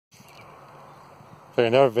for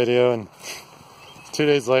another video, and 2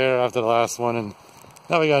 days later after the last one, and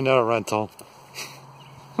now we got another rental.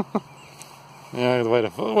 Yeah, the way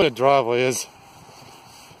the driveway is,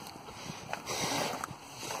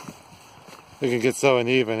 it can get so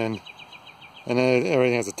uneven, and then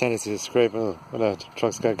everything has a tendency to scrape. Oh, the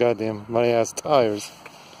truck's got goddamn money ass tires.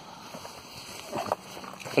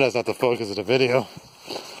 But that's not the focus of the video.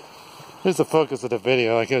 Here's the focus of the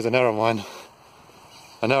video. Like, here's another one.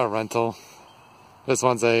 Another rental. This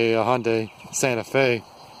one's a Hyundai Santa Fe.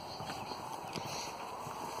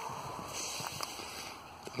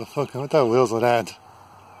 What the wheels are that?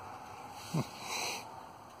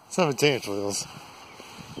 17-inch wheels.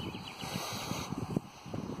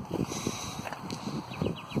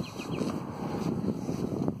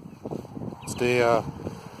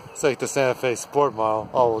 It's like the Santa Fe Sport model,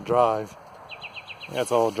 all-wheel drive. Yeah,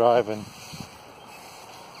 it's all driving.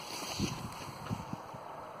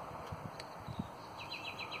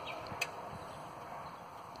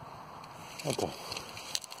 What the?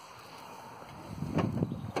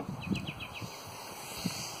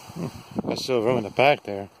 There's still room in the back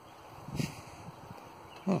there.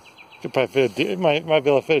 Could probably fit a deer. Might be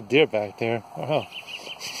able to fit a deer back there. Oh,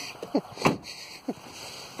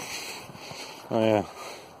 oh yeah.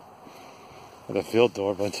 With a field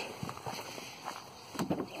door, but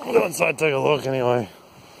we'll go inside and take a look anyway.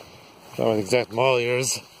 I don't know what the exact model year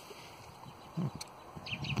is.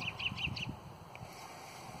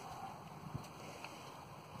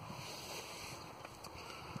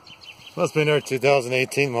 Must be another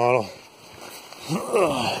 2018 model.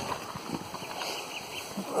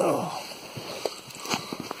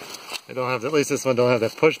 They don't have, at least this one don't have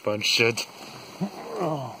that push button shit.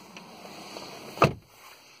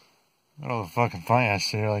 I don't know if I can find that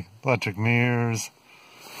shit, like electric mirrors.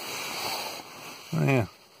 Oh yeah.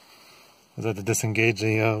 Is that to disengage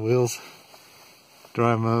the wheels?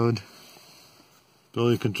 Drive mode.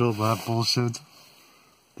 Ability control by that bullshit.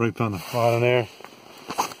 Brake on the bottom there.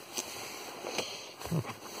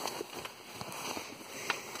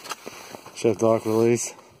 Shift lock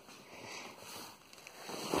release.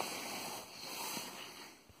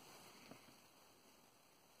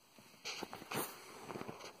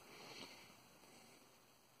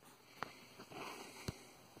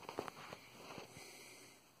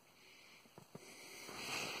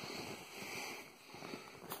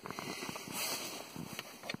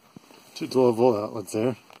 Two 12-volt outlets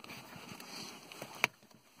there.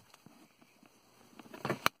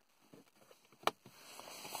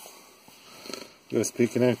 USB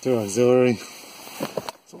connector, auxiliary,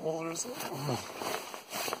 some holders.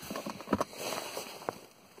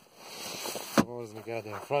 Some holders in the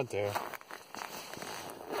goddamn front there.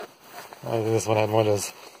 I think this one had one of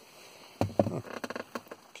those.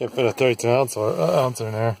 Can't fit a 32 ounce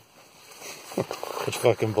in there, which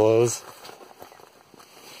fucking blows.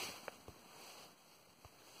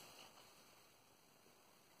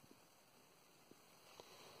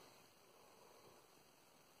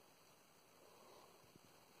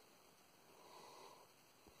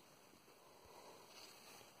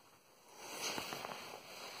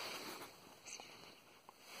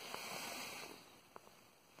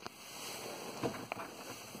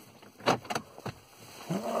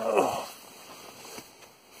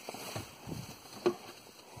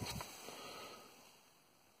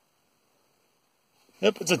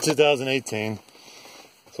 Yep, it's a 2018.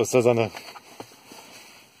 So it says on the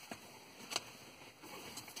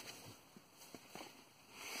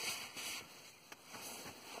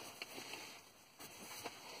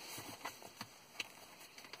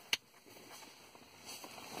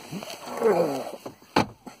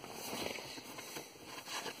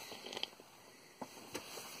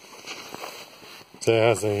so it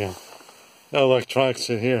has a no electronic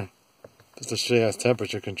shit here. Just a shit ass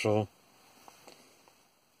temperature control.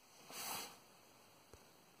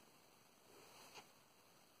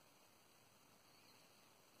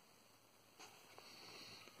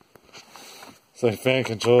 It's like fan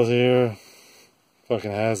controls here, fucking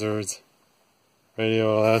hazards,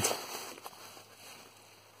 radio, all that.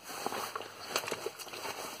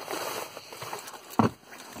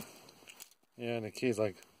 Yeah, and the key's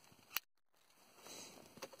like,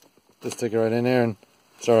 just stick it right in there and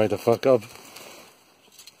it's alright to fuck up.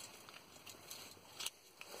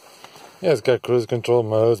 Yeah, it's got cruise control,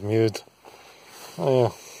 modes, mute. Oh yeah.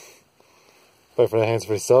 But for the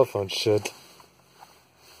hands-free cell phone shit.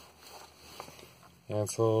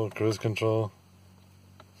 Cancel, cruise control.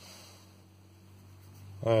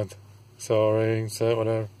 Alright, accelerating, set,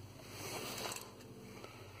 whatever.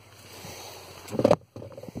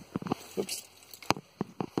 Oops.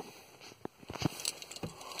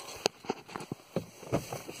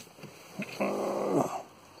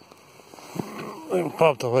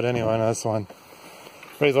 pop the hood anyway on this one.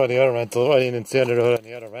 Reason why the other rental, I didn't see under the hood on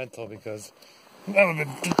the other rental because that would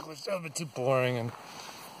have been too boring. And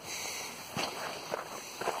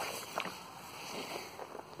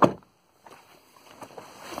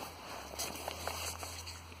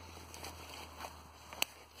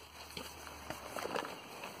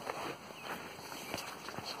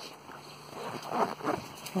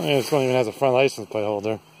yeah, this one even has a front license plate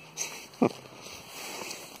holder.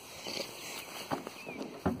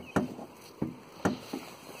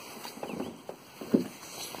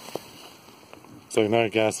 So another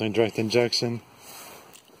gasoline direct injection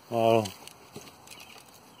model.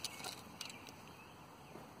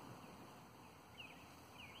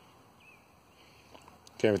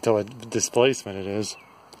 Can't even tell what displacement it is.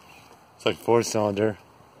 It's like 4-cylinder.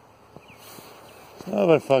 Oh,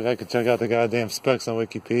 but fuck, I could check out the goddamn specs on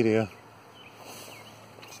Wikipedia.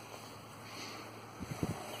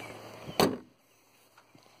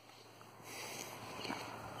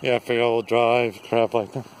 Yeah, I figure all-wheel drive, crap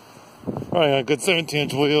like that. Probably got good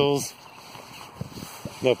 17-inch wheels.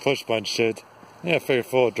 No push-button shit. Yeah, I figure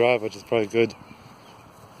full drive, which is probably good.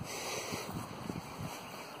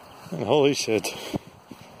 And holy shit.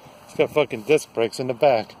 It's got fucking disc brakes in the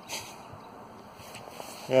back.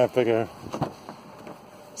 Yeah, I figure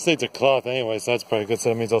seats are cloth anyway, so that's probably good. So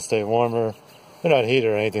that means they'll stay warmer. They're not heated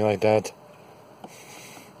or anything like that.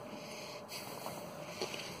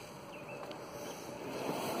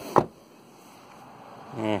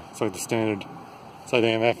 Yeah, it's like the standard. It's like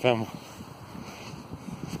AM FM.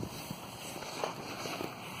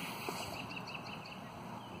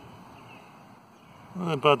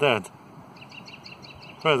 What about that?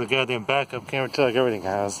 Probably the goddamn backup camera too, like everything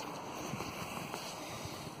has.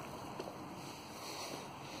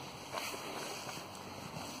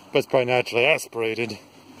 But it's probably naturally aspirated.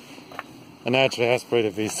 A naturally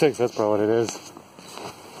aspirated V6, that's probably what it is.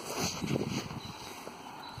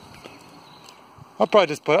 I'll probably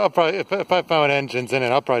just put, if I found engines in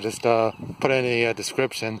it, I'll probably just put in the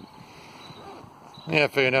description. Yeah, I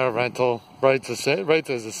figured out a rental. Rates is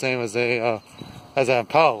the same as that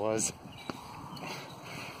Impala was.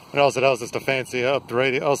 And also that was just a fancy up the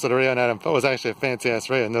radio. Also the radio on that Impala was actually a fancy ass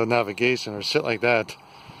radio, no navigation or shit like that.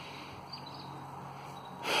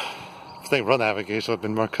 I think run navigation would have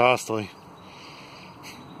been more costly.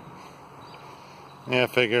 Yeah, I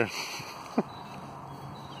figure.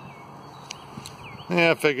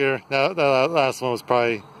 Yeah, I figure. Now that last one was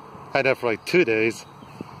probably had that for like 2 days.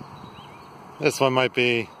 This one might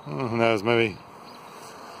be, who knows, maybe.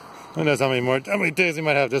 Who knows how many days we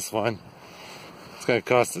might have this one. It's gonna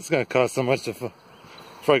cost so much to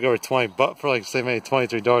probably go over 20 bucks for like say maybe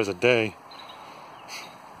 $23 a day.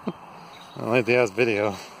 I like the ass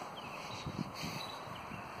video.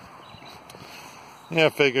 Yeah, I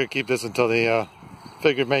figure keep this until the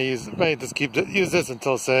may just use this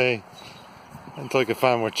until say until we can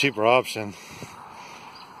find a more cheaper option.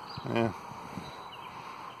 Yeah.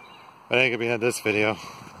 But it ain't gonna be in this video.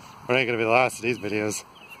 Or it ain't gonna be the last of these videos.